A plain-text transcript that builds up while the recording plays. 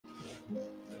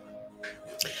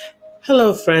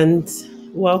Hello, friends.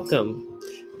 Welcome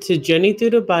to Journey Through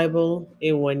the Bible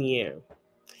in 1 Year.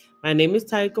 My name is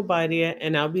Taiko Badia,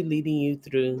 and I'll be leading you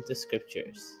through the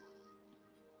scriptures.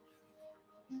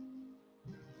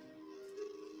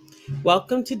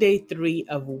 Welcome to day 3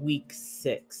 of week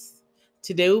 6.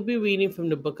 Today we'll be reading from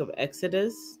the book of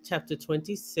Exodus, chapter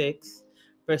 26,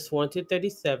 verse 1 to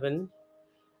 37,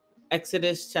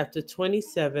 Exodus, chapter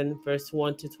 27, verse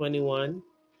 1 to 21,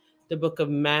 the book of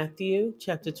Matthew,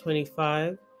 chapter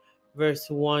 25, verse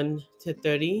 1 to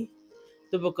 30,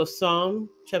 the book of Psalm,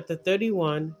 chapter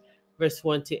 31, verse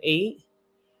 1 to 8,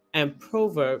 and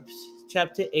Proverbs,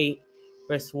 chapter 8,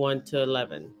 verse 1 to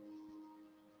 11.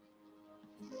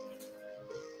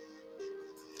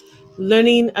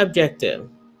 Learning objective.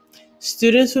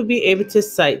 Students will be able to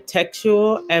cite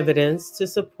textual evidence to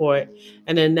support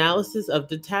an analysis of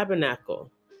the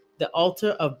tabernacle, the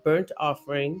altar of burnt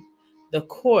offering, the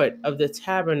court of the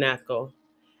tabernacle,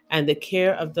 and the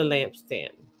care of the lampstand.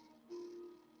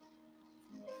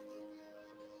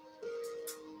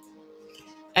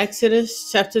 Exodus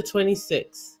chapter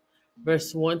 26,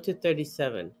 verse 1 to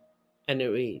 37, and it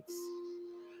reads,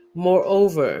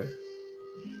 Moreover,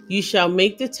 you shall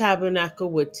make the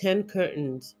tabernacle with 10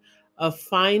 curtains of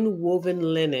fine woven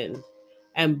linen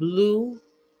and blue,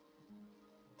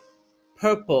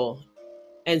 purple,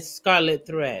 and scarlet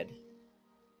thread,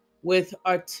 with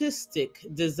artistic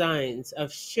designs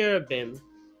of cherubim.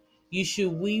 You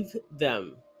should weave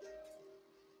them.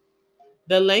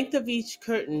 The length of each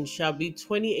curtain shall be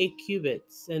 28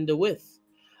 cubits, and the width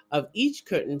of each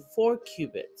curtain 4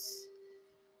 cubits.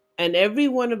 And every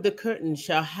one of the curtains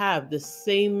shall have the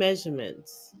same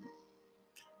measurements.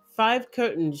 5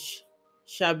 curtains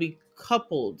shall be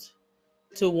coupled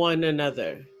to one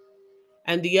another,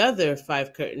 and the other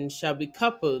 5 curtains shall be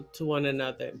coupled to one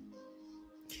another.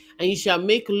 And you shall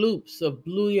make loops of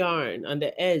blue yarn on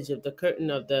the edge of the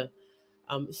curtain of the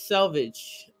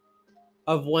selvage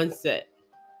of one set.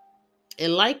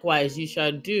 And likewise you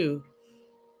shall do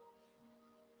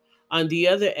on the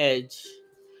other edge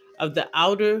of the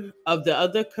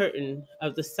other curtain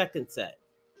of the second set.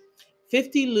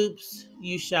 50 loops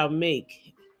you shall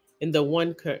make in the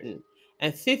one curtain,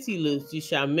 and 50 loops you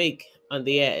shall make on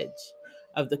the edge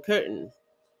of the curtain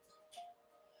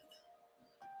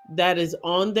that is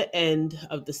on the end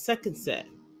of the second set,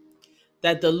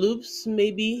 that the loops may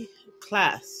be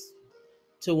clasped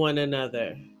to one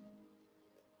another.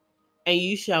 And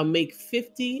you shall make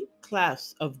 50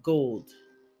 clasps of gold,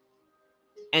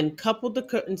 and couple the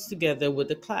curtains together with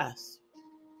the clasp,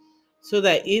 so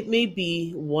that it may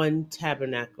be one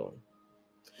tabernacle.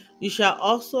 You shall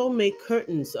also make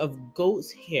curtains of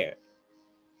goat's hair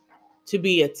to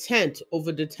be a tent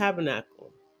over the tabernacle.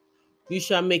 You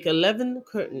shall make 11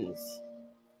 curtains.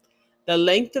 The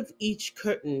length of each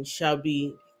curtain shall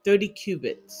be 30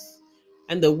 cubits,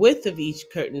 and the width of each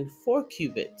curtain 4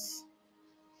 cubits.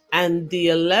 And the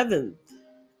 11th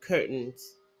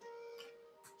curtains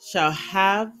shall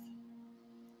have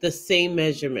the same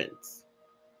measurements.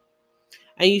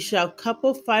 And you shall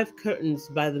couple 5 curtains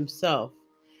by themselves,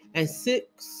 and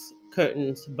 6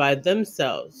 curtains by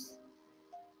themselves.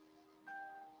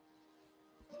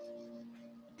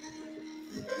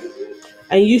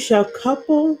 And you shall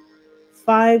couple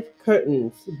 5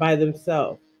 curtains by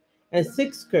themselves, and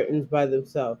 6 curtains by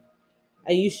themselves.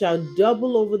 And you shall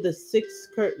double over the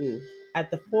 6th curtain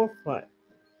at the forefront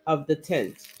of the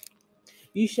tent.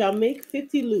 You shall make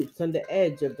 50 loops on the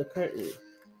edge of the curtain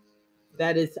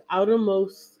that is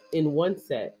outermost in one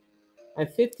set, and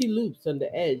 50 loops on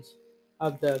the edge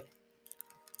of the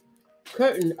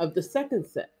curtain of the second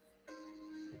set.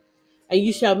 And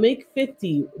you shall make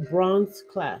 50 bronze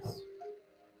clasps.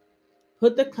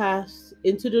 Put the clasps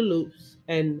into the loops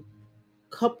and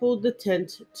couple the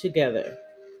tent together,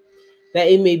 that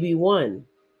it may be one.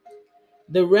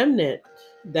 The remnant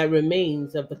that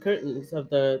remains of the curtains of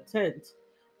the tent,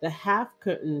 the half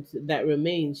curtains that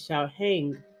remain, shall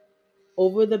hang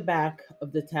over the back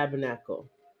of the tabernacle,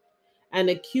 and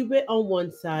a cubit on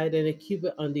one side and a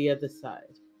cubit on the other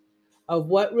side, of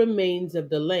what remains of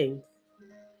the length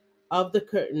of the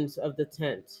curtains of the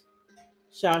tent,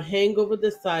 shall hang over the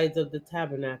sides of the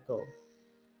tabernacle,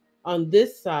 on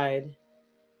this side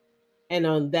and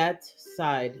on that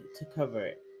side to cover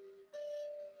it.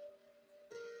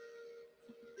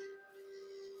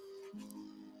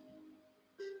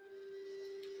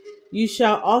 You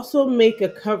shall also make a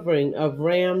covering of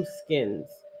ram skins,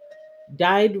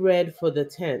 dyed red for the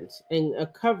tent, and a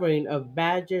covering of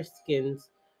badger skins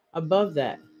above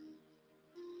that.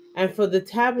 And for the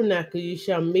tabernacle you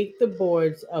shall make the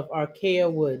boards of acacia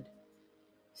wood,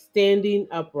 standing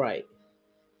upright.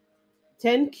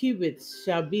 10 cubits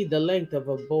shall be the length of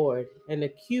a board, and a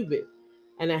cubit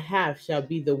and a half shall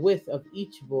be the width of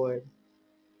each board.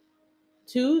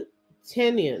 2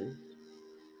 tenion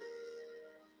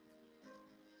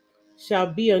shall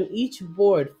be on each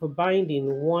board for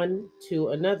binding one to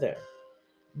another.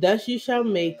 Thus you shall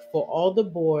make for all the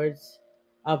boards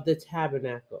of the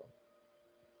tabernacle.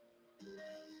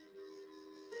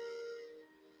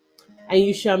 And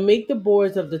you shall make the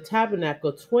boards of the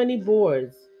tabernacle 20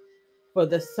 boards for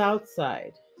the south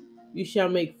side. You shall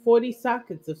make 40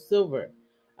 sockets of silver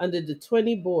under the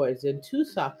 20 boards, and 2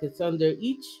 sockets under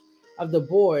each of the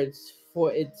boards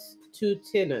for its 2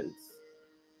 tenons.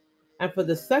 And for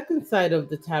the second side of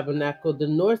the tabernacle, the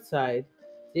north side,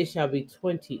 there shall be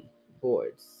 20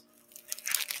 boards.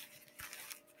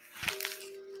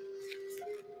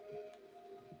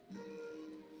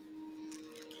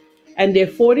 And there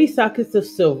are 40 sockets of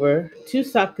silver, 2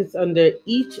 sockets under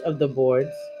each of the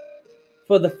boards.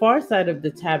 For the far side of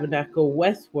the tabernacle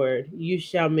westward, you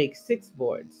shall make 6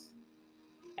 boards.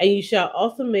 And you shall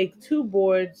also make 2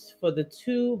 boards for the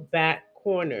 2 back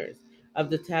corners of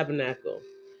the tabernacle.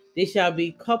 They shall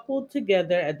be coupled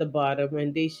together at the bottom,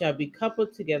 and they shall be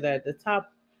coupled together at the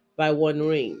top by 1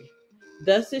 ring.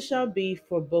 Thus it shall be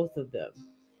for both of them.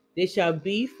 They shall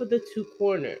be for the 2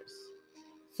 corners.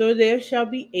 So there shall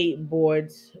be 8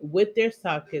 boards with their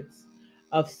sockets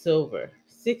of silver,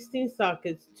 16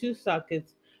 sockets, 2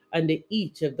 sockets under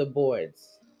each of the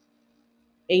boards.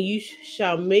 And you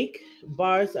shall make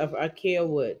bars of acacia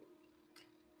wood,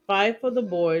 5 for the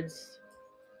boards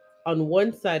on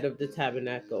one side of the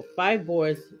tabernacle, 5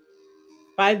 bars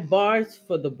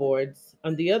for the boards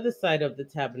on the other side of the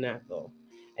tabernacle,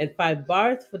 and 5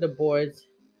 bars for the boards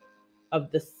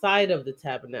of the side of the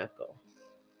tabernacle,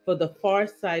 for the far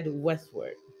side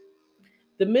westward.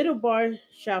 The middle bar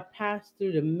shall pass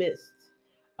through the midst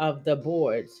of the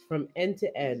boards from end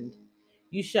to end.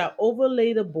 You shall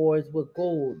overlay the boards with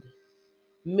gold.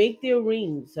 Make their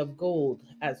rings of gold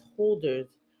as holders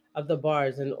of the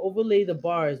bars, and overlay the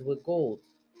bars with gold.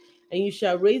 And you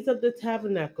shall raise up the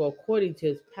tabernacle according to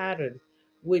its pattern,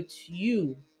 which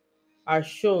you are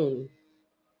shown,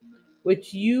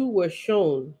 which you were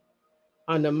shown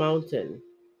on the mountain.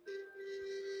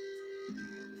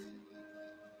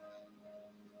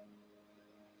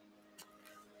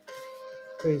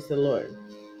 Praise the Lord.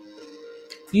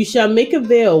 You shall make a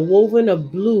veil woven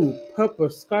of blue, purple,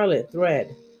 scarlet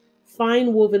thread,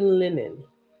 fine woven linen.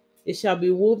 It shall be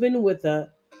woven with an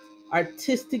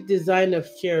artistic design of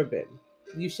cherubim.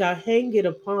 You shall hang it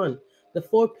upon the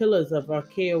 4 pillars of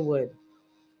acacia wood,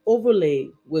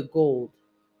 overlaid with gold.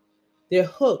 Their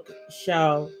hook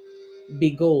shall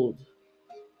be gold,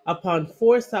 upon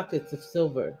 4 sockets of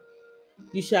silver.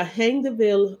 You shall hang the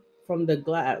veil from the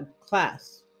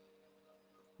clasp.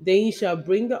 Then you shall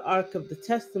bring the ark of the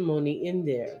testimony in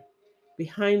there,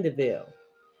 behind the veil.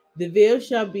 The veil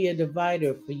shall be a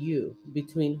divider for you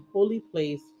between holy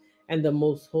place and the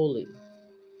most holy.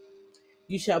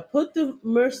 You shall put the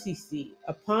mercy seat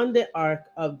upon the ark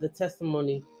of the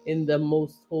testimony in the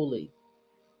most holy.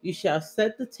 You shall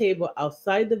set the table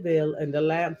outside the veil and the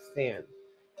lampstand,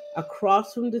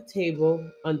 across from the table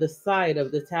on the side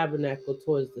of the tabernacle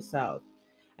towards the south.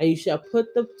 And you shall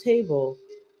put the table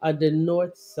on the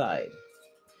north side.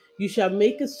 You shall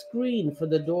make a screen for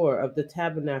the door of the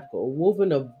tabernacle,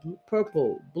 woven of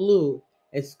purple, blue,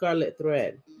 and scarlet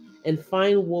thread, and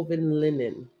fine woven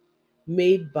linen,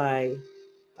 made by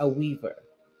a weaver.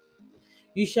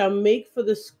 You shall make for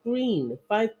the screen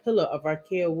 5 pillars of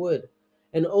acacia wood,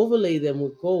 and overlay them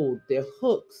with gold. Their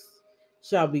hooks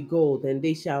shall be gold, and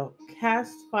they shall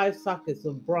cast 5 sockets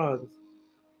of bronze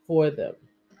for them.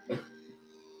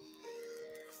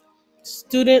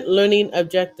 Student learning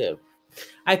objective.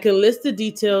 I can list the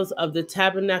details of the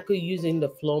tabernacle using the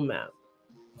flow map.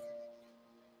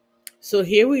 So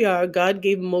here we are. God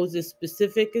gave Moses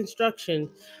specific instruction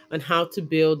on how to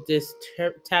build this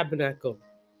tabernacle.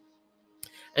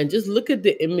 And just look at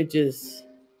the images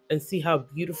and see how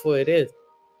beautiful it is.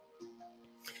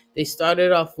 They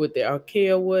started off with the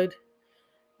acacia wood,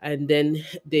 and then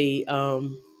they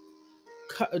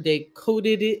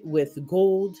coated it with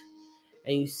gold,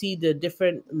 and you see the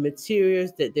different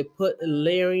materials that they put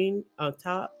layering on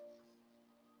top.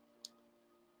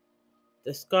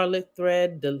 The scarlet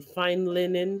thread, the fine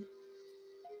linen.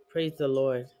 Praise the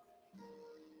Lord.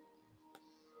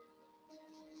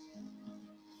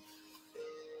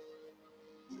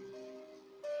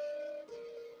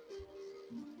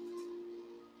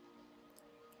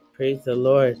 Praise the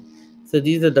Lord. So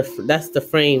that's the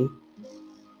frame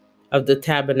of the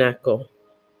tabernacle.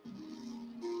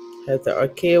 Has the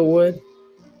acacia wood,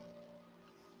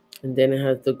 And then it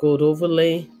has the gold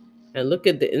overlay. And look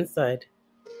at the inside.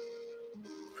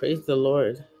 Praise the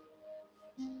Lord.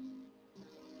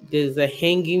 There's a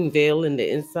hanging veil in the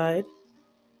inside,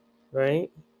 right?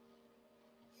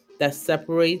 That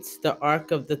separates the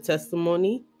ark of the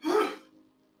testimony.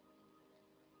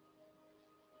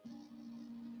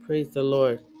 Praise the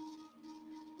Lord.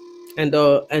 And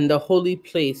the holy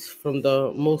place from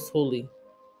the most holy.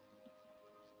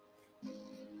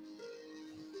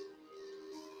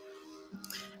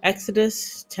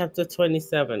 Exodus chapter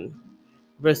 27,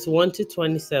 verse 1 to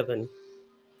 27.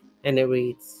 And it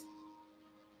reads,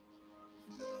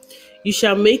 "You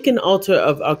shall make an altar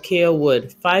of acacia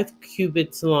wood, 5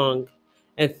 cubits long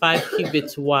and 5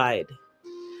 cubits wide.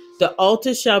 The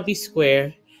altar shall be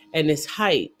square, and its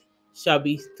height shall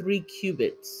be 3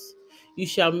 cubits. You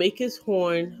shall make its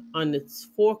horn on its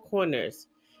 4 corners.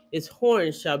 Its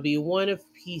horn shall be of one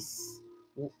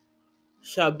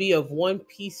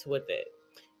piece with it.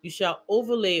 You shall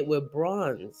overlay it with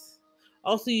bronze.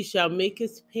 Also you shall make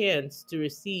its pans to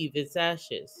receive its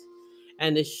ashes,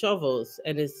 and its shovels,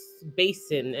 and its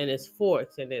basin, and its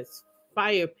forks, and its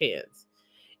fire pans.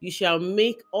 You shall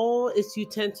make all its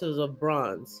utensils of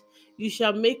bronze. You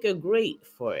shall make a grate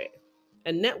for it,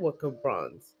 a network of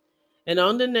bronze. And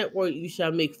on the network you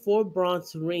shall make 4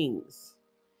 bronze rings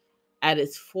at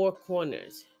its 4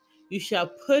 corners. You shall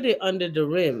put it under the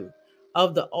rim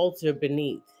of the altar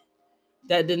beneath,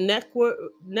 that the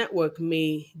network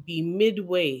may be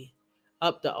midway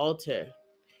up the altar.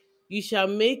 You shall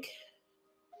make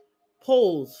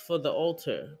poles for the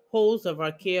altar, poles of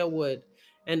acacia wood,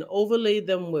 and overlay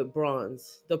them with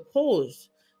bronze. The poles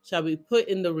shall be put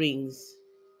in the rings,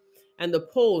 and the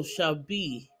poles shall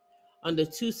be on the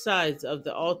 2 sides of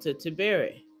the altar to bear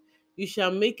it. You shall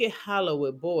make it hollow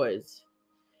with boards,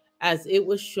 as it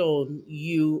was shown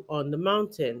you on the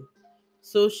mountain,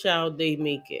 so shall they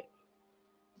make it."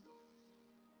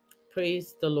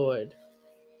 Praise the Lord.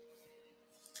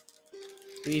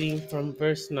 Reading from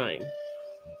verse 9.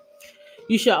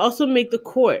 "You shall also make the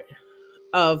court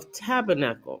of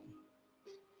tabernacle.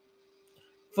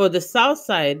 For the south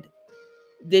side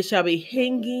there shall be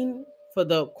hanging for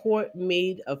the court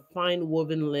made of fine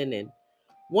woven linen,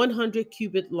 100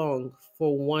 cubits long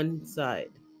for one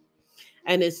side,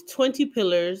 and its 20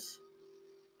 pillars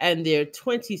and their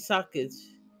 20 sockets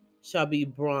shall be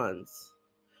bronze.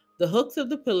 The hooks of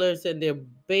the pillars and their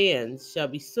bands shall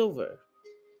be silver.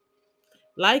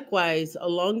 Likewise,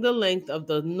 along the length of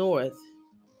the north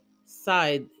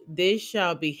side there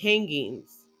shall be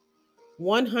hangings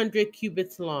 100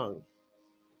 cubits long,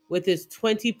 with its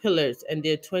 20 pillars and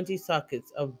their 20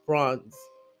 sockets of bronze,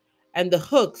 and the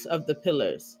hooks of the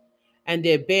pillars and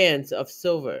their bands of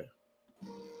silver.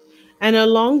 And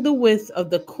along the width of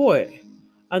the court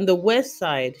on the west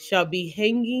side shall be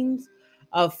hangings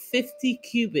of 50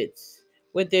 cubits,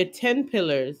 with their 10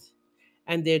 pillars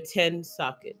and their 10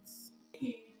 sockets.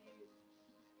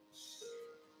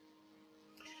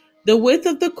 The width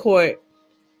of the court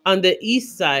on the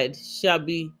east side shall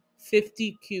be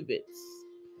 50 cubits.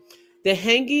 The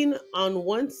hanging on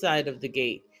one side of the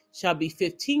gate shall be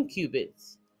 15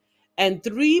 cubits, and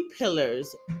 3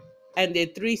 pillars and their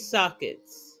 3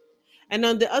 sockets. And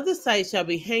on the other side shall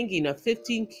be hanging of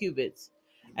 15 cubits,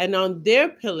 and on their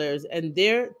pillars and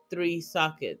their 3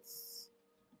 sockets.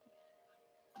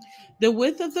 The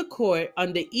width of the court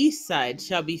on the east side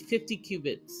shall be 50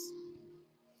 cubits.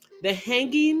 The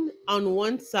hanging on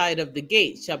one side of the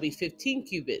gate shall be 15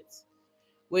 cubits,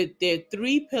 with their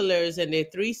 3 pillars and their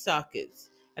 3 sockets.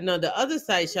 And on the other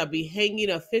side shall be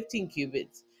hanging of 15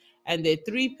 cubits, and their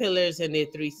 3 pillars and their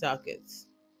 3 sockets.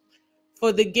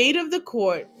 For the gate of the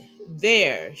court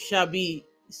there shall be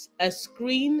a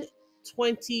screen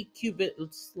 20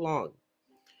 cubits long,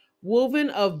 woven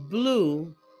of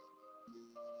blue,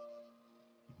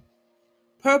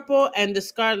 purple, and the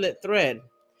scarlet thread,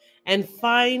 and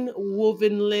fine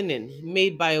woven linen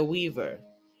made by a weaver.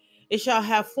 It shall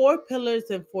have 4 pillars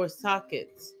and 4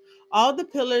 sockets. All the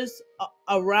pillars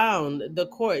around the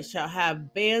court shall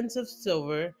have bands of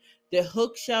silver. Their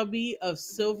hooks shall be of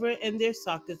silver, and their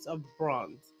sockets of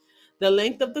bronze. The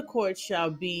length of the court shall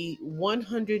be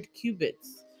 100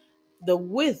 cubits, the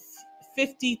width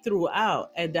 50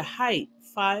 throughout, and the height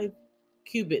 5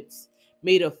 cubits,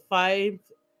 made of fine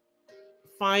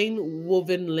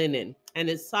woven linen, and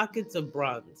its sockets of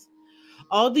bronze.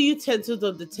 All the utensils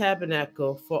of the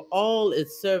tabernacle for all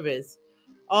its service,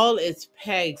 all its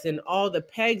pegs, and all the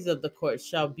pegs of the court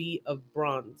shall be of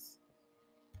bronze.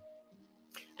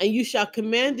 And you shall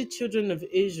command the children of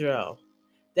Israel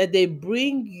that they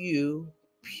bring you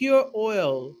pure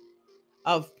oil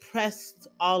of pressed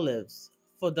olives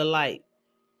for the light,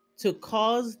 to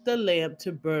cause the lamp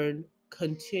to burn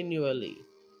continually.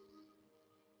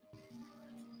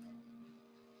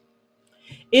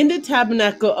 In the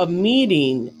tabernacle of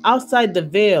meeting, outside the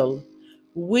veil,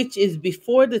 which is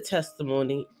before the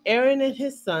testimony, Aaron and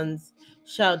his sons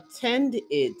shall tend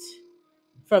it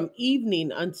from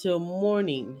evening until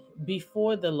morning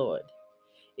before the Lord.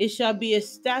 It shall be a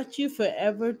statute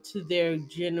forever to their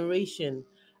generation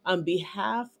on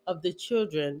behalf of the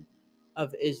children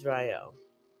of Israel.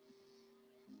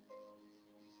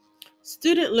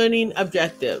 Student learning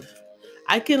objective.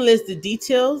 I can list the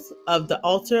details of the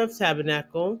altar of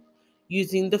tabernacle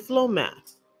using the flow map.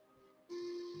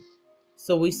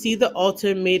 So we see the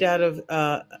altar made out of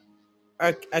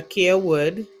acacia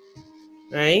wood,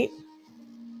 right?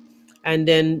 And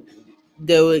then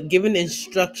they were given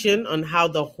instruction on how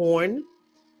the horn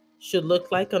should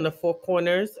look like on the four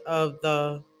corners of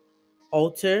the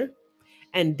altar.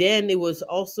 And then they were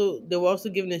also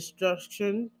given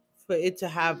instruction for it to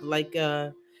have like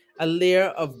a layer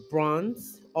of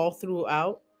bronze all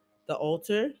throughout the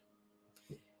altar,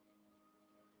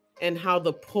 and how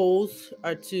the poles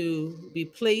are to be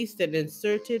placed and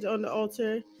inserted on the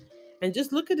altar. And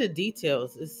just look at the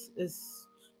details. It's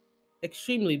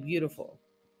extremely beautiful.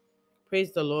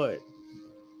 Praise the Lord.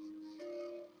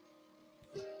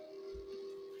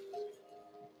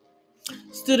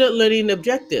 Student learning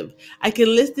objective. I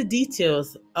can list the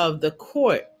details of the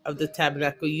court of the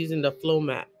tabernacle using the flow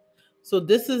map. So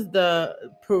this is the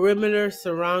perimeter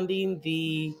surrounding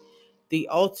the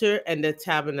altar and the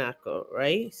tabernacle,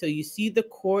 right? So you see the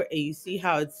court and you see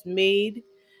how it's made.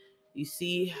 You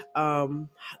see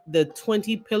the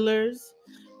 20 pillars.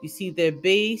 You see their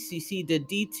base. You see the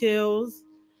details.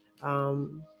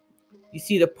 Um, you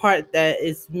see the part that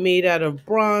is made out of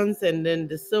bronze, and then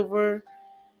the silver.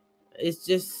 It's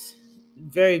just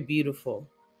very beautiful.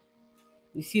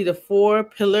 You see the four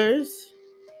pillars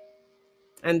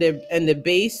and the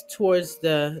base towards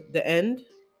the end,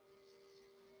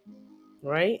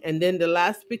 right? And then the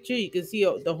last picture, you can see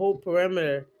the whole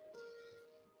perimeter,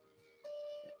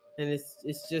 and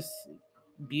it's just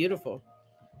beautiful.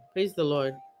 Praise the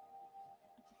Lord.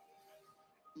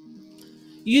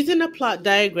 Using a plot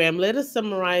diagram, let us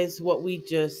summarize what we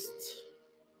just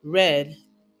read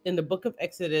in the book of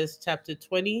Exodus, chapter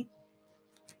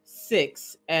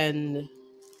 26 and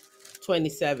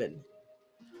 27.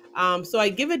 So I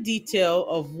give a detail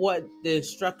of what the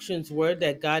instructions were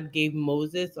that God gave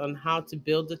Moses on how to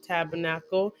build the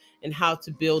tabernacle and how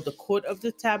to build the court of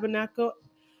the tabernacle,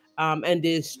 and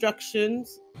the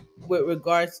instructions with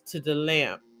regards to the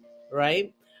lamp,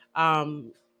 right?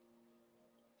 Um,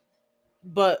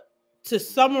 but to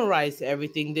summarize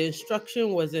everything, the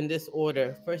instruction was in this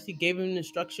order. First, he gave him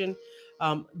instruction,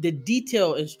 the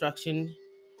detailed instruction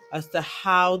as to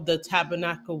how the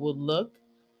tabernacle would look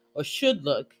or should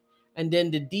look, and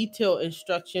then the detailed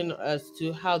instruction as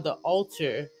to how the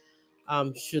altar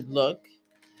should look,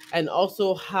 and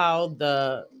also how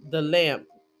the lamp,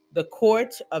 the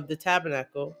court of the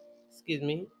tabernacle, excuse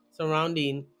me,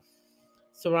 surrounding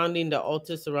the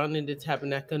altar, surrounding the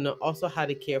tabernacle, and also how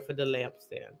to care for the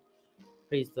lampstand.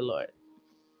 Praise the Lord.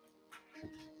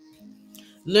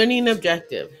 Learning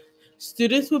objective.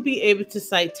 Students will be able to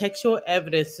cite textual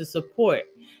evidence to support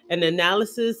an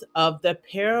analysis of the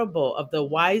parable of the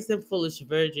wise and foolish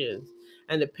virgins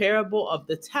and the parable of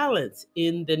the talents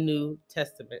in the New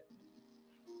Testament.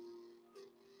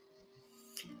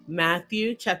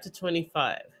 Matthew chapter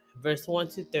 25, verse 1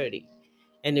 to 30,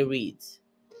 and it reads,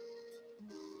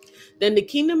 Then the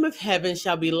kingdom of heaven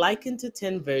shall be likened to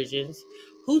 10 virgins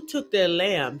who took their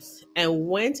lamps and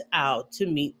went out to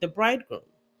meet the bridegroom.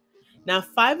 Now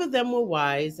 5 of them were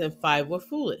wise and 5 were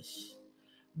foolish.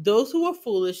 Those who were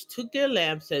foolish took their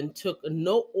lamps and took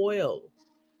no oil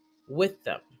with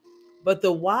them. But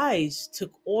the wise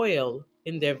took oil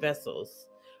in their vessels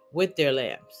with their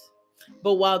lamps.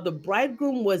 But while the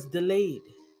bridegroom was delayed,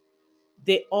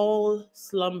 they all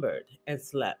slumbered and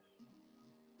slept.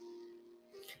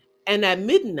 And at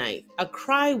midnight a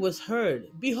cry was heard,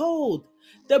 Behold,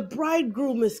 the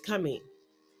bridegroom is coming.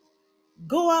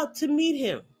 Go out to meet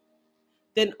him.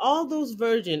 Then all those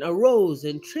virgins arose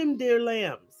and trimmed their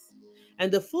lamps.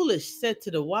 And the foolish said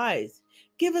to the wise,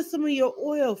 Give us some of your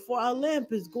oil, for our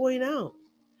lamp is going out.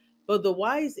 But the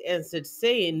wise answered,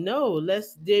 saying, No,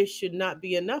 lest there should not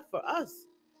be enough for us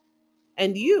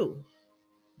and you.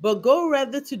 But go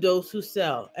rather to those who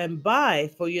sell, and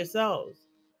buy for yourselves.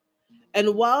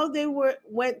 And while they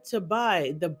went to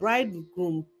buy, the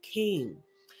bridegroom came,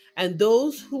 and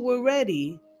those who were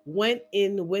ready went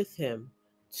in with him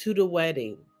to the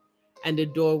wedding, and the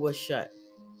door was shut.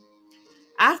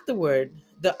 Afterward,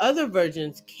 the other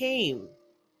virgins came,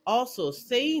 also,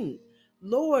 saying,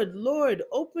 Lord, Lord,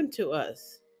 open to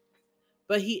us.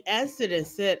 But he answered and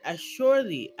said,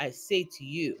 Assuredly, I say to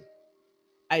you,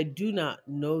 I do not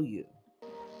know you.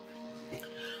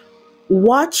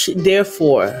 Watch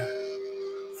therefore,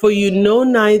 for you know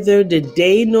neither the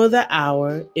day nor the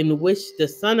hour in which the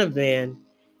Son of Man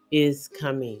is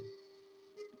coming.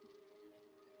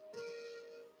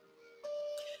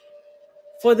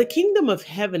 For the kingdom of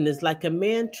heaven is like a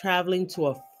man traveling to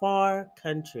a far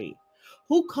country,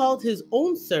 who called his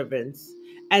own servants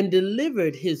and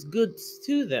delivered his goods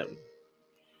to them.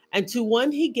 And to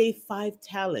one he gave 5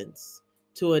 talents,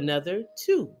 to another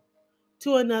 2,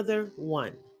 to another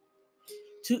 1,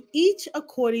 to each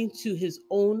according to his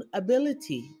own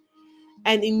ability.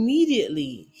 And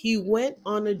immediately he went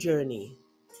on a journey.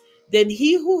 Then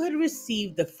he who had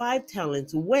received the 5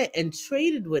 talents went and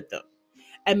traded with them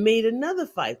and made another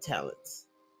 5 talents.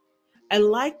 And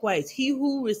likewise, he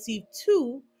who received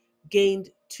 2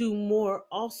 gained 2 more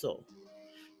also.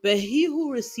 But he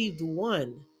who received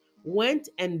 1 went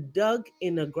and dug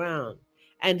in the ground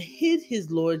and hid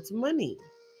his Lord's money.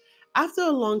 After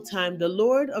a long time, the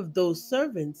Lord of those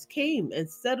servants came and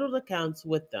settled accounts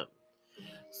with them.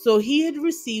 So he had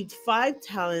received 5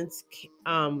 talents.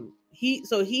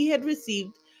 He had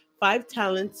received 5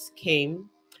 talents, came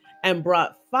and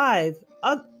brought 5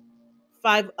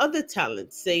 other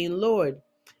talents, saying, Lord,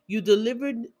 you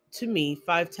delivered to me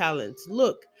 5 talents.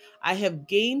 Look, I have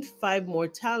gained 5 more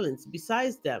talents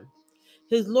besides them.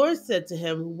 His Lord said to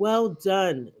him, Well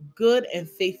done, good and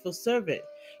faithful servant.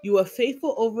 You are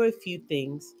faithful over a few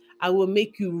things. I will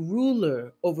make you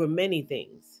ruler over many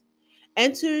things.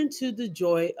 Enter into the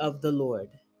joy of the Lord.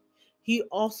 He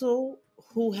also,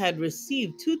 who had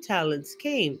received 2 talents,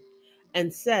 came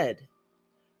and said,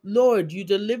 Lord, you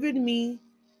delivered me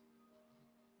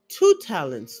 2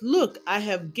 talents. Look, I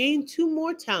have gained 2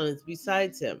 more talents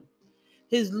besides him.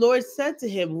 His Lord said to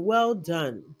him, Well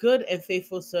done, good and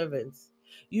faithful servants.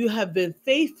 You have been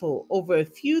faithful over a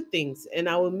few things, and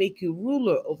I will make you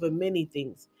ruler over many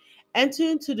things. Enter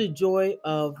into the joy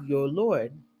of your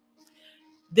Lord.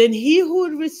 Then he who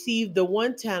had received the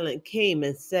 1 talent came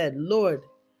and said, Lord,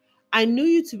 I knew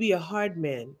you to be a hard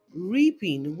man,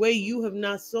 reaping where you have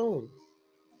not sown,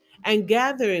 and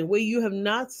gathering where you have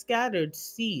not scattered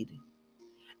seed.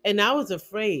 And I was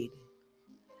afraid,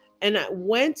 and I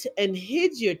went and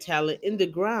hid your talent in the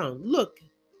ground. Look,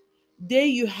 there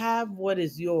you have what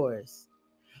is yours.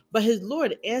 But his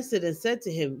Lord answered and said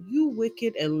to him, You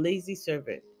wicked and lazy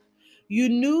servant, you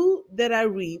knew that I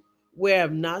reap where I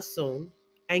have not sown,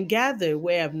 and gather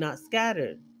where I have not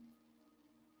scattered.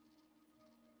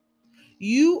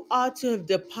 You ought to have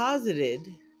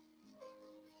deposited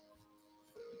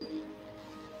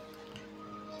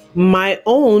my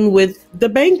own with the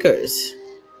bankers,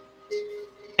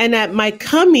 and at my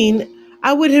coming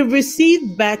I would have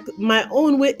received back my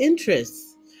own with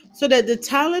interest. So that the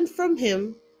talent from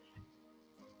him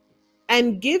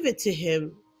and give it to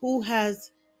him who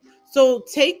has so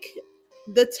take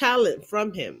the talent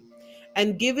from him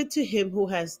and give it to him who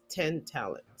has 10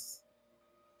 talents.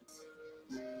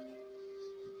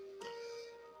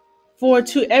 For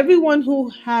to everyone who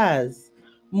has,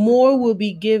 more will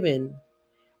be given,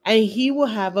 and he will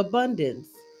have abundance.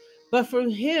 But from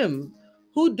him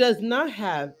who does not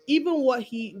have, even what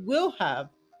he will have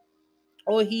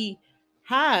or he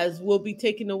has will be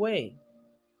taken away.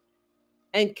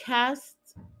 And cast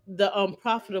the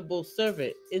unprofitable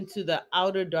servant into the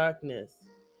outer darkness.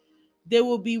 There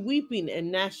will be weeping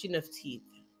and gnashing of teeth.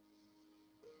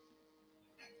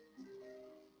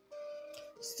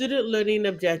 Student learning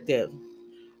objective.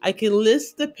 I can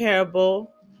list the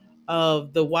parable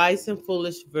of the wise and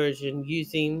foolish version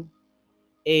using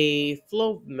a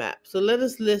flow map. So let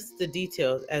us list the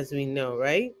details as we know,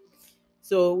 right?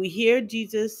 So we hear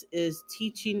Jesus is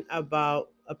teaching about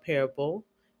a parable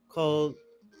called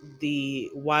the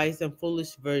wise and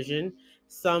foolish version.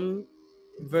 Some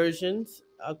versions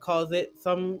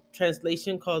some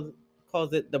translation calls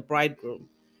it the bridegroom,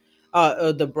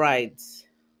 or the brides,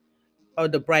 or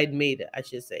the bridemaid, I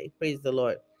should say. Praise the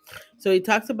Lord. So he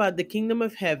talks about the kingdom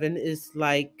of heaven is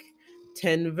like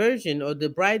 10 virgin or the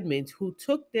bridesmaids who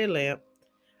took their lamp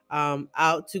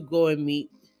out to go and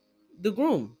meet the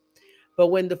groom. But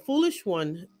when the foolish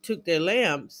one took their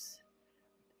lamps,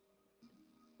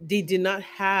 they did not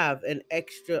have an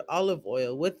extra olive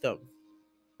oil with them,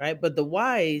 right? But the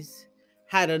wise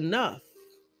had enough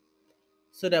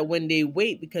so that when they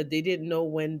wait, because they didn't know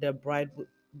when the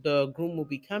groom will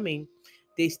be coming,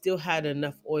 they still had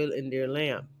enough oil in their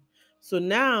lamp. So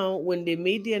now, when they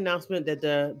made the announcement that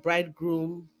the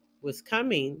bridegroom was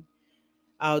coming,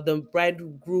 the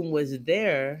bridegroom was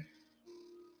there.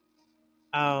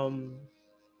 um,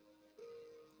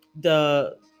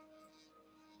 the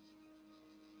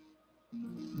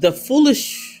the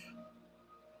foolish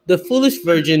the foolish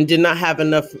virgin did not have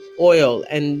enough oil,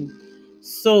 and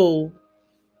so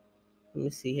let me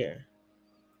see here.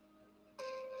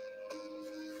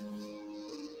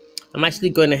 I'm actually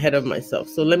going ahead of myself,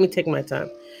 so let me take my time.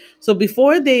 So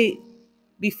before they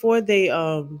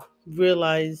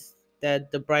realized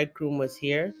that the bridegroom was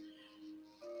here,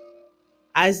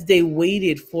 as they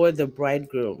waited for the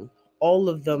bridegroom, all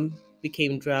of them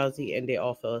became drowsy and they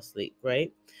all fell asleep,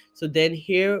 right? So then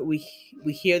here we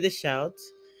hear the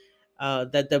shouts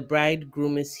that the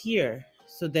bridegroom is here.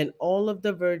 So then all of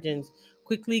the virgins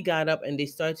quickly got up and they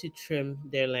started to trim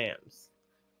their lamps.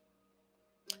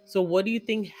 So what do you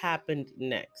think happened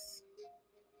next?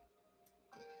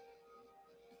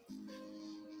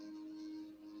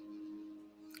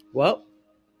 Well,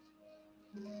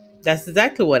 that's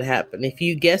exactly what happened. If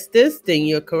you guessed this, then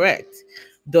you're correct.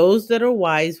 Those that are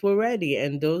wise were ready,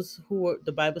 and those who were,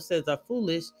 the Bible says, are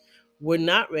foolish were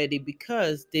not ready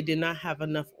because they did not have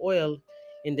enough oil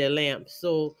in their lamps.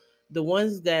 So the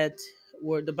ones that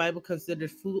were, the Bible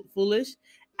considered foolish,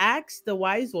 asked the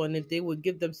wise one if they would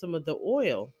give them some of the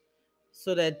oil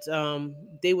so that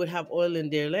they would have oil in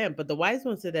their lamp. But the wise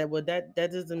one said that, well, that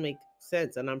doesn't make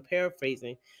sense. And I'm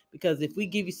paraphrasing, because if we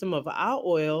give you some of our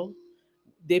oil,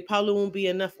 they probably won't be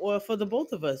enough oil for the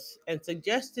both of us, and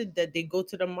suggested that they go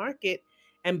to the market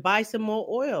and buy some more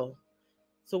oil.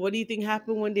 So what do you think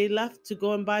happened when they left to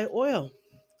go and buy oil?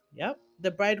 Yep,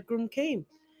 the bridegroom came,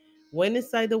 went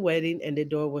inside the wedding, and the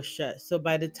door was shut. So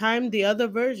by the time the other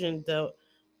virgin,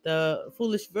 the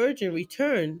foolish virgin,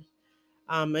 returned,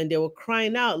 and they were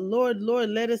crying out, "Lord, Lord,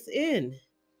 let us in."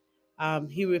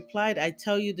 He replied, "I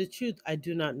tell you the truth, I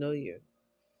do not know you."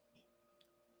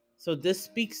 So this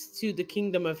speaks to the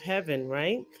kingdom of heaven,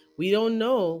 right? We don't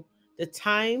know the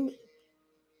time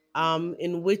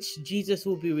in which Jesus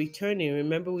will be returning.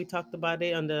 Remember, we talked about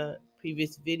it on the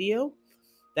previous video,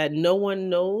 that no one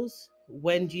knows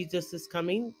when Jesus is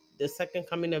coming, the second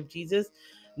coming of Jesus.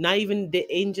 Not even the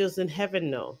angels in heaven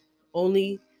know.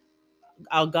 Only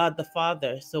our God the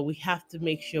Father. So we have to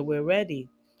make sure we're ready.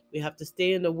 We have to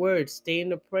stay in the word, stay in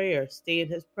the prayer, stay in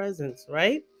his presence,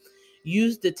 right?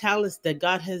 Use the talents that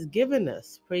God has given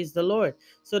us. Praise the Lord.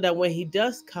 So that when he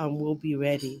does come, we'll be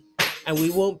ready and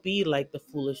we won't be like the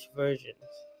foolish virgins.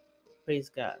 Praise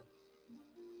God.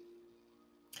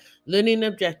 Learning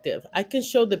objective. I can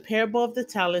show the parable of the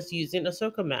talents using a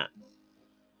circle map.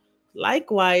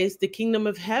 Likewise, the kingdom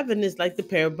of heaven is like the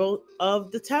parable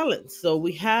of the talents. So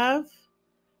we have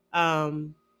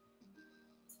um,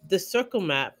 the circle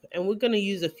map, and we're going to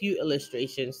use a few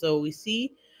illustrations. So we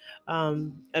see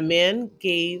a man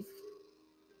gave,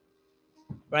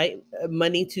 right,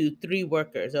 money to three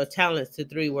workers, or talents to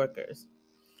three workers,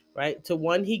 right? To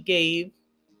one he gave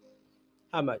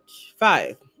how much?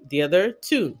 Five. The other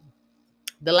two.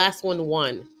 The last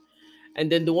one. And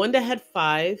then the one that had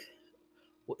five,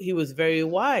 he was very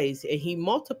wise and he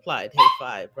multiplied him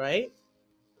five, right?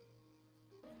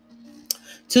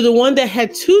 To the one that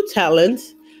had two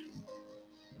talents,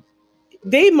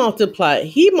 he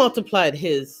multiplied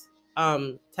his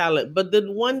talent. But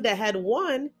the one that had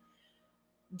one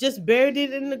just buried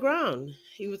it in the ground.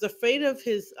 He was afraid of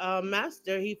his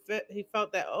master. He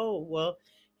felt that, oh well,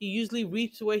 he usually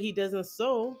reaps where he doesn't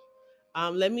sow.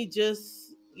 Let me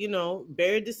just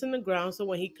bury this in the ground, so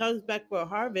when he comes back for a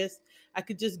harvest, I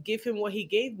could just give him what he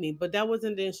gave me. But that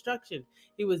wasn't the instruction.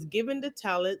 He was given the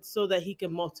talent so that he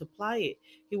can multiply it.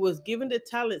 He was given the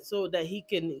talent so that he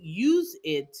can use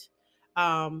it.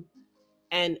 Um,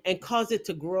 and cause it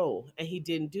to grow, and he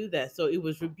didn't do that, so he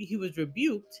was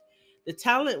rebuked. The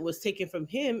talent was taken from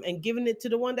him and given it to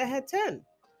the one that had 10.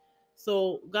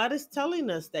 So God is telling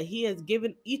us that he has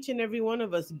given each and every one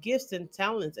of us gifts and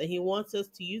talents, and he wants us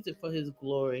to use it for his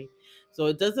glory. So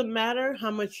it doesn't matter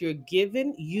how much you're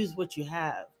given, use what you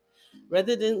have,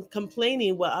 rather than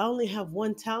complaining, well, I only have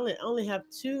one talent, I only have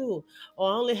two,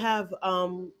 or I only have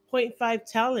zero point 0.5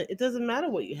 talent. It doesn't matter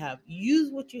what you have.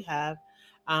 Use what you have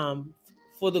um,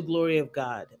 for the glory of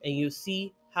God, and you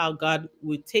see how God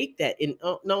would take that and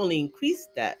not only increase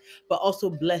that, but also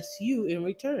bless you in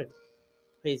return.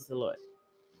 Praise the Lord.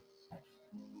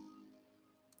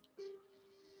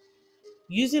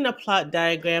 Using a plot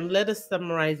diagram, let us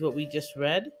summarize what we just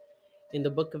read in the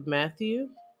book of Matthew.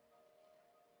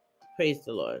 Praise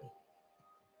the Lord.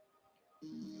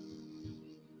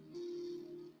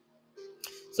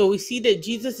 So we see that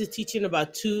Jesus is teaching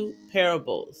about two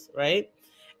parables, right?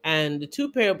 And the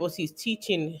two parables he's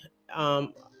teaching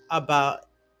about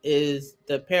is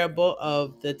the parable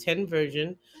of the 10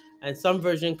 virgin, and some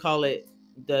version call it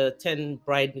the 10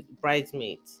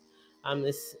 bridesmaids.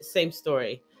 This same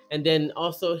story. And then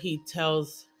also he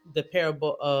tells the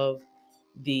parable of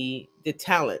the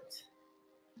talent,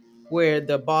 where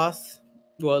the boss,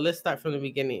 well, let's start from the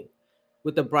beginning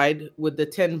with the bride, with the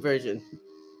 10 version.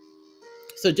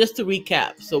 So just to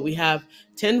recap, so we have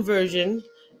 10 version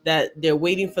that they're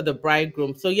waiting for the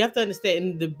bridegroom. So you have to understand,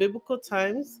 in the biblical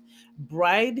times,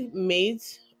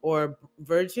 bridesmaids or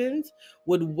virgins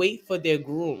would wait for their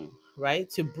groom, right,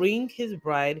 to bring his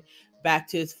bride back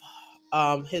to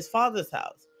his father's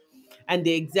house. And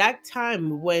the exact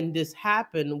time when this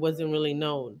happened wasn't really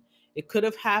known. It could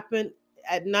have happened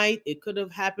at night, it could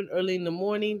have happened early in the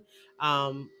morning.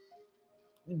 um,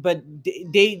 but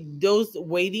they those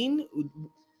waiting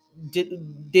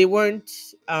they weren't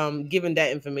given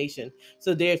that information,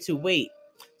 so they're to wait.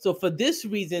 So for this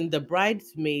reason, the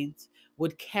bridesmaids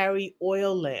would carry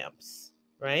oil lamps,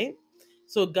 right?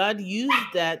 So God used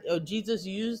that, or Jesus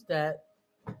used that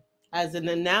as an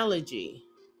analogy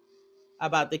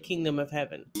about the kingdom of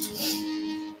heaven.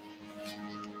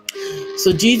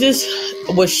 So Jesus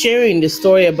was sharing the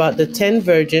story about the 10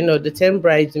 virgin, or the 10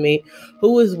 bridesmaid,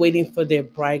 who was waiting for their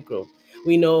bridegroom.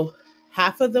 We know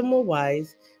half of them were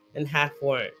wise and half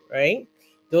weren't, right?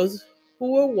 Those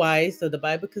who were wise, so the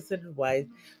Bible considered wise,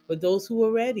 but those who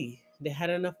were ready, they had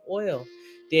enough oil.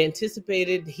 They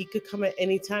anticipated he could come at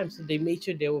any time, so they made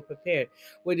sure they were prepared.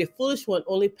 Where the foolish one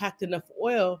only packed enough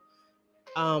oil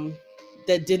um,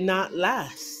 that did not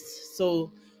last.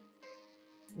 So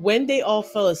when they all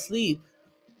fell asleep,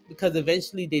 because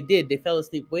eventually they fell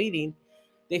asleep waiting,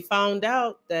 they found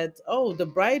out that, oh, the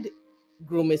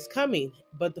bridegroom is coming,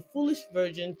 but the foolish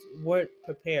virgins weren't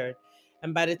prepared.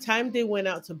 And by the time they went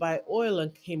out to buy oil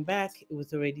and came back, it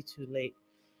was already too late.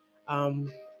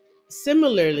 Um,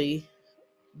 Similarly,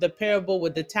 the parable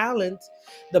with the talent,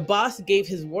 the boss gave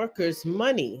his workers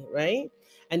money, right?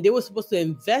 And they were supposed to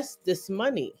invest this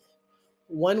money.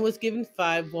 One was given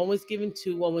five, one was given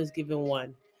two, one was given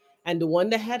one. And the one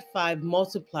that had five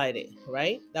multiplied it,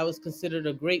 right? That was considered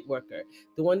a great worker.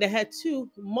 The one that had two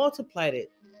multiplied it,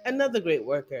 another great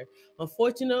worker.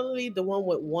 Unfortunately, the one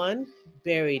with one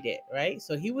buried it, right?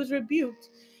 So he was rebuked,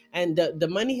 and the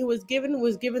money he was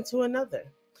given to another.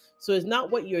 So it's not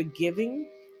what you're giving,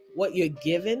 what you're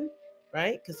given,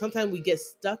 right? Because sometimes we get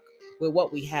stuck with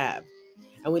what we have,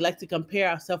 and we like to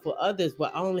compare ourselves with others. Well,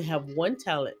 I only have one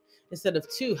talent instead of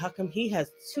two. How come he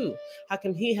has two? How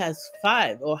come he has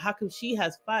five? Or how come she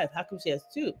has five? How come she has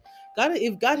two? God,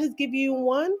 if God has given you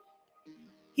one,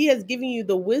 he has given you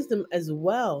the wisdom as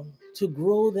well to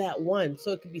grow that one.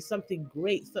 So it could be something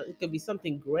great. So it could be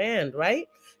something grand, right?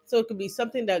 So it could be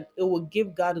something that it will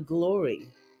give God glory,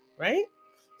 right?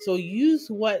 So use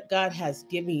what God has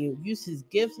given you. Use his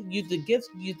gifts, use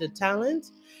the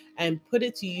talent, and put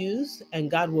it to use,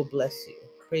 and God will bless you.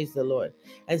 Praise the Lord.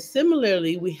 And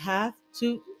similarly, we have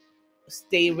to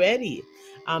stay ready,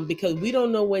 because we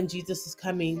don't know when Jesus is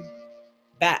coming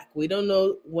back. We don't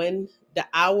know when the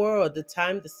hour or the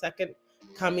time, the second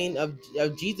coming of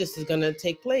Jesus is going to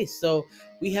take place. So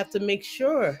we have to make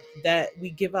sure that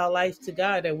we give our life to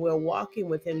God and we're walking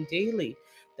with him daily,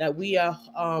 that we are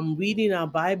reading our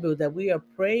Bible, that we are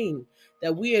praying,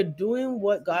 that we are doing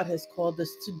what God has called us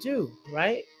to do,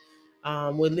 right?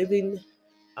 We're living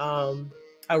um,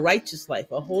 a righteous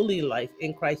life, a holy life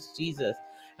in Christ Jesus.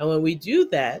 And when we do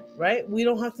that, right, we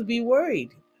don't have to be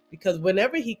worried, because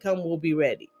whenever he comes, we'll be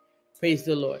ready. Praise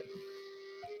the Lord.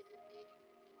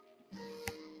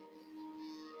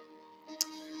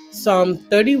 Psalm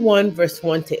 31, verse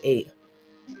 1 to 8.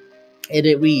 And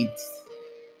it reads,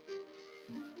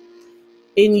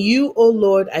 "In you, O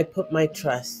Lord, I put my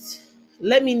trust.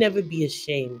 Let me never be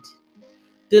ashamed.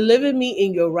 Deliver me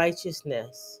in your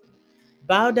righteousness.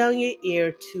 Bow down your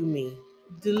ear to me.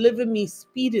 Deliver me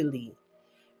speedily.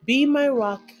 Be my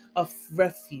rock of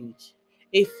refuge,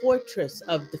 a fortress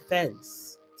of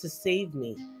defense to save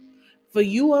me. For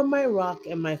you are my rock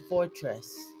and my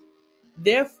fortress.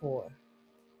 Therefore,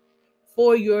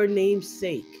 for your name's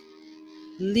sake,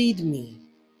 lead me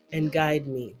and guide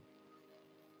me.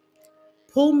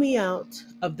 Pull me out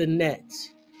of the net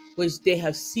which they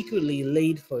have secretly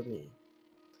laid for me.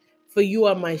 For you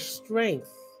are my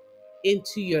strength.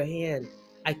 Into your hand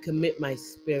I commit my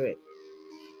spirit.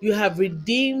 You have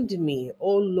redeemed me,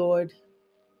 O Lord,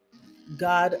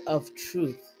 God of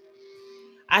truth.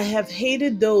 I have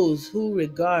hated those who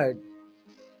regard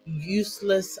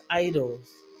useless idols,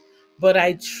 but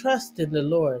I trust in the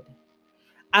Lord.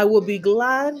 I will be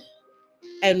glad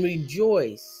and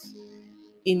rejoice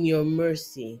in your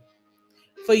mercy,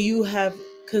 for you have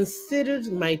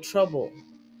considered my trouble.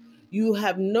 You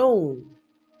have known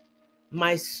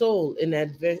my soul in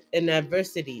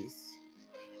adversities,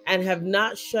 and have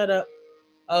not shut up.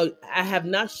 I have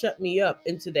not shut me up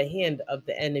into the hand of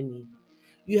the enemy.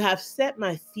 You have set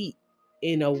my feet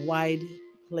in a wide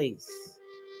place.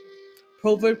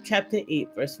 Proverbs chapter 8,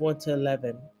 verse 1 to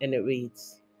 11, and it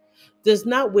reads, does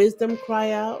not wisdom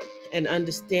cry out and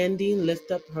understanding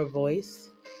lift up her voice?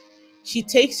 She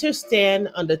takes her stand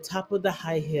on the top of the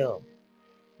high hill,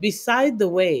 beside the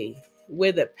way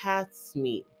where the paths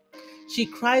meet. She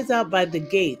cries out by the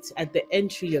gates at the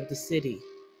entry of the city,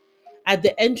 at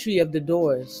the entry of the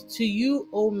doors. To you,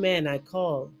 O men, I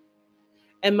call,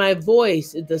 and my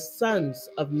voice is the sons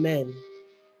of men.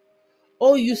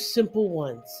 O you simple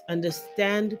ones,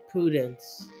 understand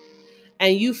prudence,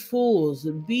 and you fools,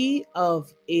 be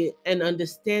of an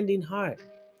understanding heart.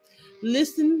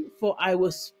 Listen, for I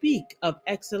will speak of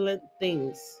excellent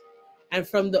things, and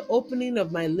from the opening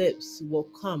of my lips will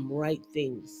come right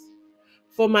things.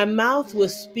 For my mouth will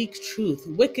speak truth.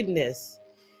 Wickedness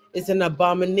is an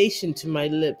abomination to my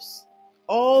lips.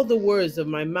 All the words of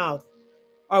my mouth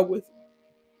are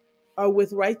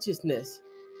with righteousness.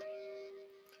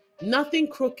 Nothing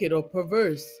crooked or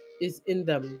perverse is in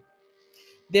them.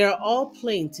 They are all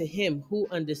plain to him who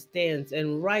understands,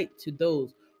 and right to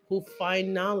those who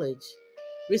find knowledge.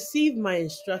 Receive my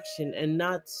instruction and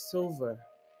not silver,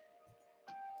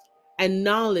 and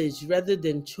knowledge rather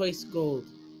than choice gold.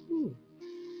 Ooh.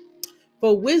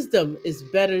 For wisdom is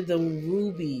better than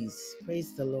rubies.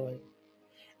 Praise the Lord.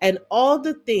 And all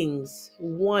the things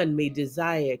one may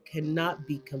desire cannot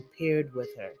be compared with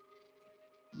her.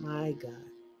 My God.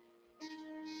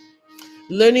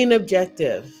 Learning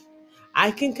objective.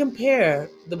 I can compare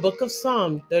the book of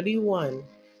Psalm 31,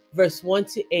 verse 1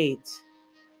 to 8,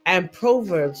 and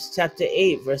Proverbs chapter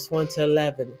 8, verse 1 to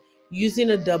 11, using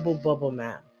a double bubble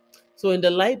map. So in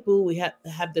the light blue, we have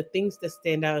the things that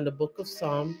stand out in the book of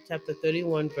Psalm chapter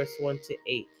 31, verse 1 to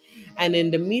 8. And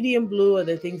in the medium blue are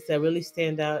the things that really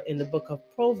stand out in the book of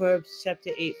Proverbs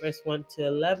chapter 8, verse 1 to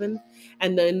 11.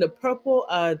 And in the purple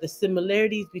are the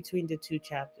similarities between the two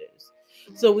chapters.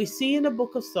 So we see in the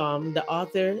book of Psalm, the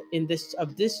author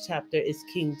of this chapter is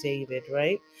King David,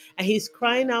 right? And he's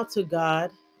crying out to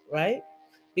God, right?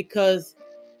 Because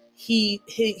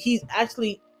he's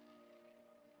actually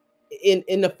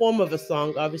in the form of a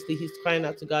song. Obviously, he's crying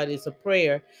out to God. It's a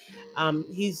prayer.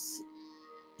 He's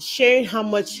sharing how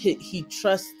much he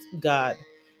trusts God,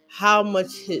 how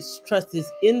much his trust is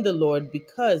in the Lord,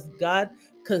 because God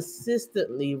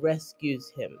consistently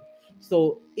rescues him.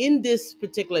 So in this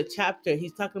particular chapter,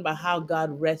 he's talking about how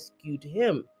God rescued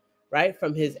him, right,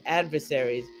 from his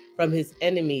adversaries, from his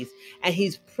enemies, and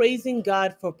he's praising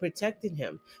God for protecting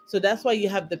him. So that's why you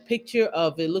have the picture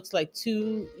of, it looks like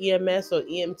two EMS or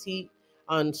EMT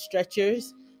on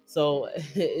stretchers. So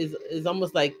it's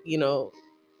almost like,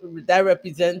 that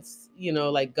represents,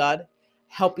 like God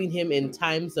helping him in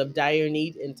times of dire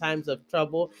need, in times of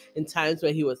trouble, in times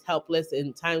where he was helpless,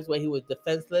 in times where he was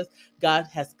defenseless. God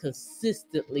has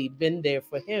consistently been there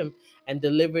for him and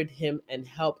delivered him and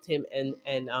helped him and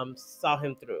saw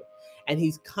him through. And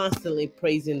he's constantly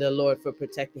praising the Lord for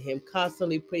protecting him,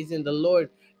 constantly praising the Lord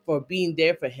for being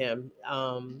there for him.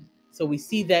 So we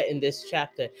see that in this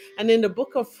chapter. And in the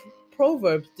book of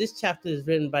Proverbs, this chapter is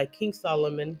written by King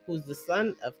Solomon, who's the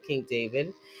son of King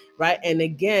David, right? And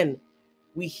again,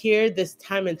 we hear this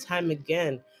time and time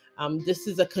again. This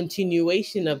is a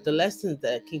continuation of the lessons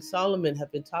that King Solomon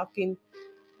had been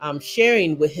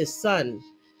sharing with his son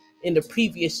in the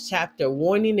previous chapter,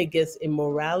 warning against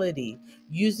immorality,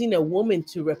 using a woman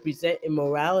to represent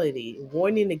immorality,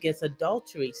 warning against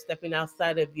adultery, stepping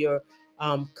outside of your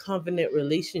covenant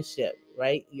relationship,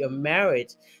 right? Your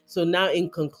marriage. So now, in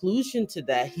conclusion to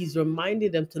that, he's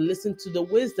reminded them to listen to the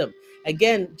wisdom.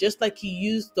 Again, just like he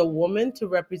used the woman to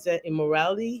represent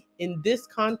immorality, in this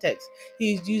context,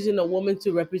 he's using a woman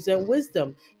to represent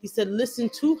wisdom. He said, listen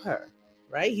to her,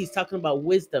 right? He's talking about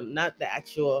wisdom, not the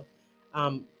actual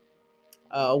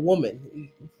woman,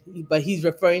 but he's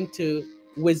referring to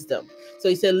wisdom. So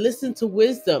he said, listen to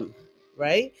wisdom,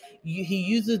 right? He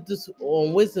uses this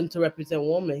wisdom to represent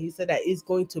woman. He said that it's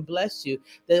going to bless you.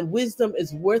 That wisdom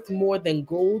is worth more than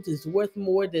gold, is worth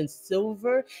more than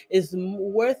silver, is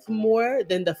worth more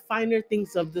than the finer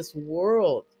things of this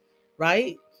world,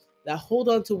 right? That hold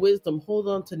on to wisdom, hold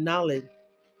on to knowledge.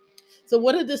 So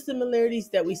what are the similarities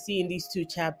that we see in these two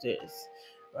chapters,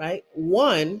 right?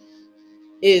 One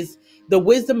is the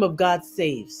wisdom of God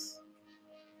saves.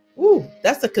 Ooh,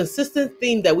 that's a consistent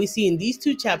theme that we see in these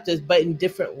two chapters, but in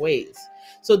different ways.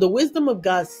 So the wisdom of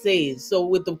God saves. So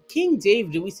with the King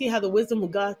David, we see how the wisdom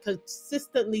of God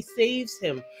consistently saves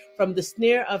him from the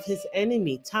snare of his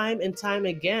enemy time and time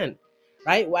again,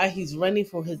 right? While he's running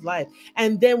for his life.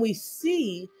 And then we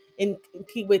see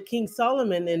with King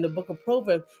Solomon in the book of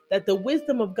Proverbs that the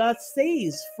wisdom of God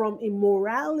saves from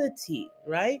immorality,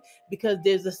 right? Because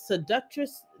there's a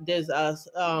seductress, there's a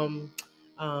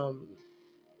um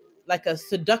like a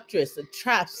seductress, a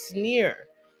trap, sneer.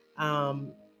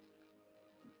 Um,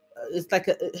 it's like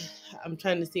a I'm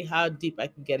trying to see how deep I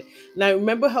can get it. Now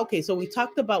remember how, okay, so we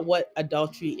talked about what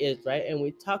adultery is, right? And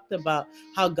we talked about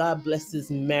how God blesses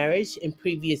marriage in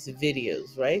previous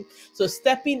videos, right? So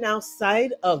stepping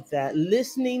outside of that,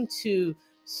 listening to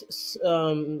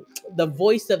the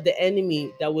voice of the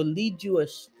enemy that will lead you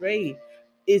astray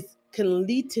is can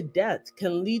lead to death,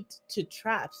 can lead to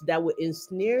traps that will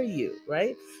ensnare you,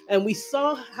 right? And we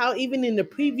saw how even in the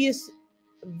previous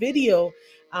video,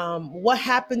 what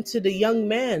happened to the young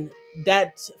man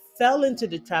that fell into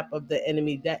the trap of the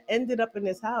enemy that ended up in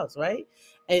his house, right?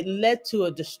 It led to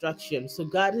a destruction. So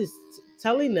God is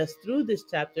telling us through this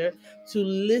chapter to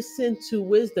listen to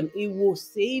wisdom. It will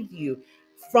save you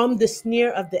from the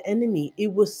snare of the enemy.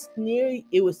 It will save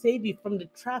you from the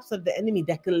traps of the enemy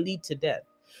that can lead to death.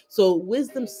 So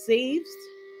wisdom saves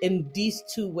in these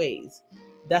two ways.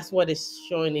 That's what is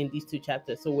showing in these two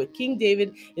chapters. So with King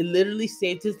David, it literally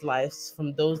saved his life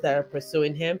from those that are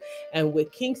pursuing him. And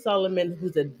with King Solomon,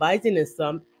 who's advising his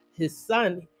son,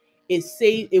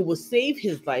 it will save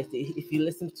his life if you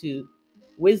listen to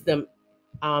wisdom,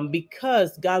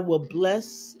 because God will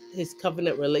bless his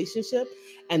covenant relationship,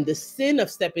 and the sin of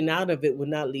stepping out of it will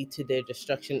not lead to their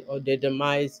destruction or their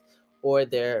demise or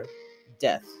their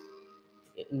death.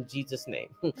 In Jesus' name.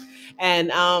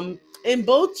 And in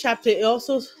both chapters, it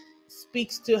also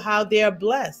speaks to how they are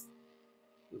blessed,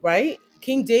 right?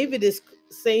 King David is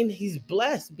saying he's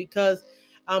blessed because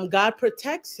God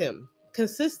protects him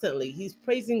consistently. He's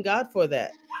praising God for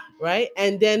that, right?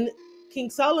 And then King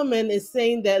Solomon is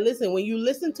saying that, listen, when you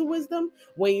listen to wisdom,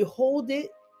 when you hold it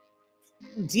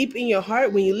deep in your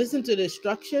heart, when you listen to the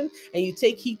instruction and you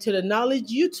take heed to the knowledge,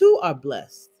 you too are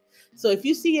blessed. So if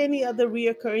you see any other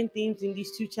reoccurring themes in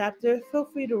these two chapters, feel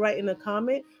free to write in a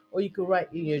comment, or you can write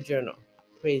in your journal.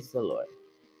 Praise the Lord.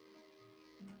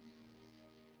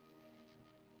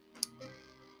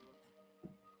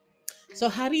 So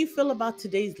how do you feel about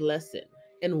today's lesson,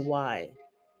 and why?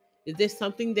 Is there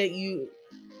something that you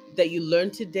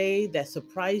learned today that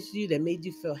surprised you, that made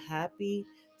you feel happy,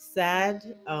 sad,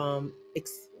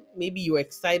 maybe you were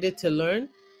excited to learn?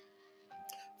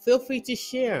 Feel free to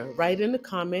share. Write in the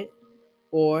comment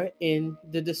or in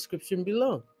the description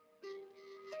below.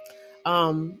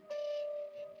 Um,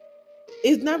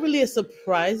 it's not really a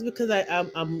surprise because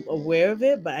I'm aware of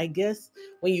it, but I guess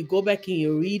when you go back and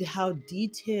you read how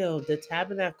detailed the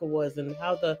tabernacle was, and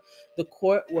how the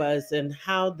court was, and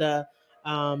how the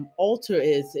altar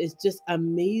is, it's just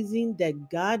amazing that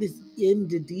God is in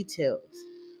the details.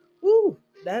 Ooh,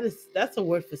 that's a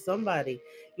word for somebody.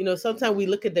 Sometimes we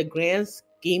look at the grand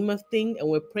scheme of thing and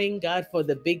we're praying God for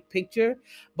the big picture,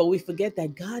 but we forget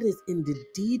that God is in the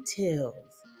details.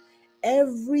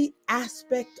 Every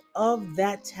aspect of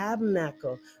that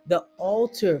tabernacle, the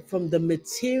altar, from the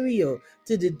material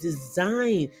to the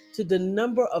design to the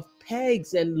number of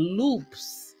pegs and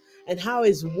loops and how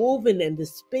it's woven, and the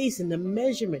space and the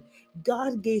measurement.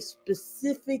 God gave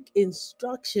specific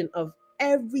instruction of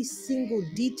every single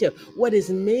detail, what it's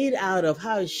made out of,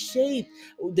 how it's shaped,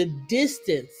 the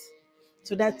distance.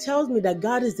 So that tells me that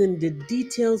God is in the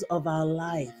details of our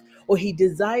life, or he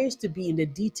desires to be in the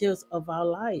details of our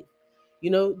life.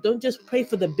 Don't just pray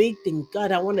for the big thing.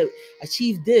 God, I want to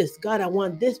achieve this. God, I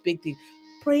want this big thing.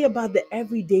 Pray about the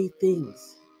everyday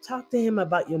things. Talk to him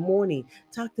about your morning.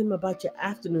 Talk to him about your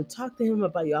afternoon. Talk to him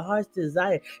about your heart's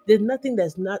desire. There's nothing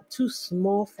that's not too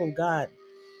small for God,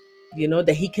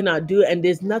 that he cannot do. And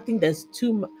there's nothing that's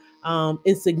too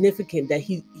insignificant that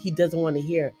he doesn't want to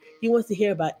hear. He wants to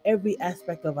hear about every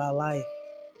aspect of our life.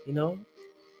 You know,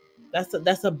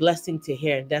 that's a blessing to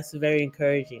hear. That's very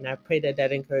encouraging. I pray that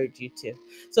encouraged you too.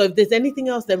 So if there's anything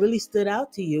else that really stood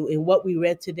out to you in what we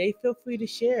read today, feel free to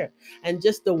share. And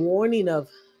just the warning of,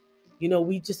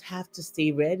 we just have to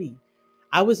stay ready.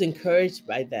 I was encouraged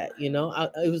by that.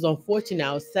 It was unfortunate.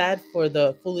 I was sad for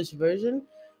the foolish virgin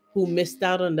who missed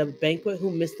out on the banquet, who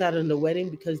missed out on the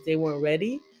wedding because they weren't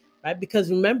ready, right?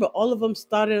 Because remember, all of them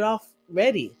started off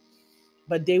ready,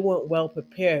 but they weren't well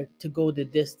prepared to go the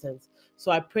distance.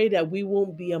 So I pray that we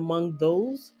won't be among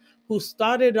those who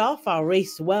started off our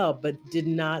race well, but did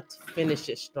not finish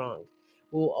it strong.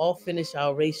 We'll all finish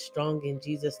our race strong in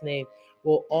Jesus' name.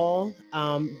 We'll all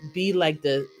be like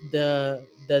the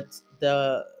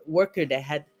worker that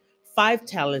had 5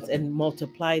 talents and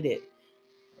multiplied it,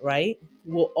 right?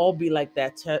 We'll all be like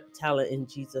that talent in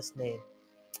Jesus' name.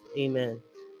 Amen.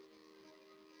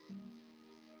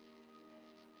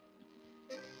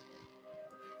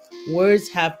 Words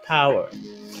have power.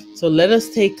 So let us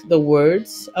take the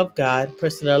words of God,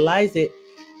 personalize it,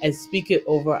 and speak it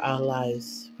over our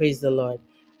lives. Praise the Lord.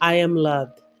 I am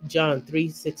loved. John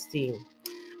 3:16.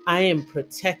 I am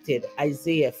protected.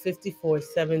 Isaiah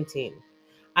 54:17.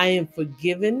 I am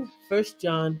forgiven. 1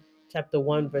 John chapter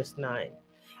 1 verse 9.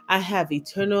 I have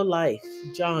eternal life.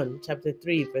 John chapter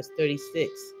 3 verse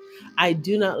 36. I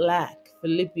do not lack.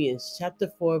 Philippians chapter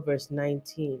 4 verse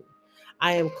 19.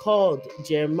 I am called.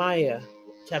 Jeremiah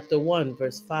chapter 1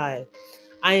 verse 5.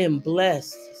 I am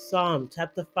blessed. Psalm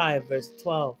chapter 5 verse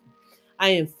 12. I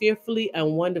am fearfully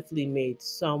and wonderfully made.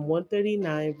 Psalm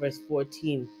 139 verse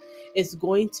 14. It's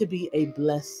going to be a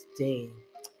blessed day.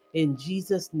 In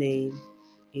Jesus' name,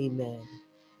 amen.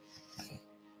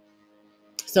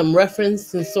 Some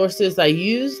reference and sources I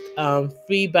used,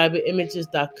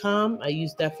 freebibleimages.com. I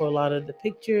used that for a lot of the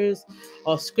pictures.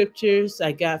 All scriptures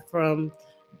I got from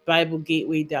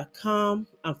biblegateway.com.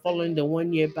 I'm following the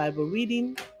 1-year Bible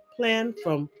reading plan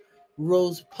from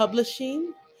Rose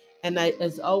Publishing. And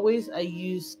as always, I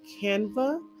use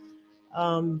Canva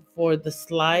for the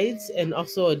slides and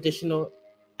also additional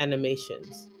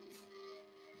animations.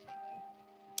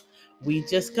 We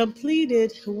just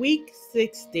completed week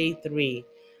 6, day 3.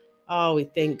 Oh, we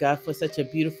thank God for such a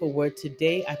beautiful word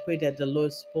today. I pray that the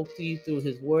Lord spoke to you through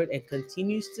his word and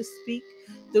continues to speak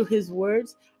through his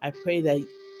words. I pray that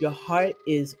your heart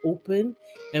is open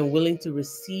and willing to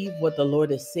receive what the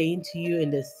Lord is saying to you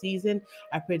in this season.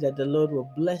 I pray that the Lord will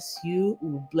bless you,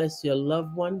 will bless your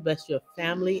loved one, bless your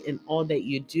family in all that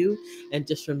you do. And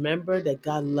just remember that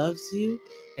God loves you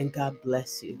and God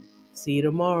bless you. See you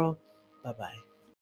tomorrow. Bye-bye.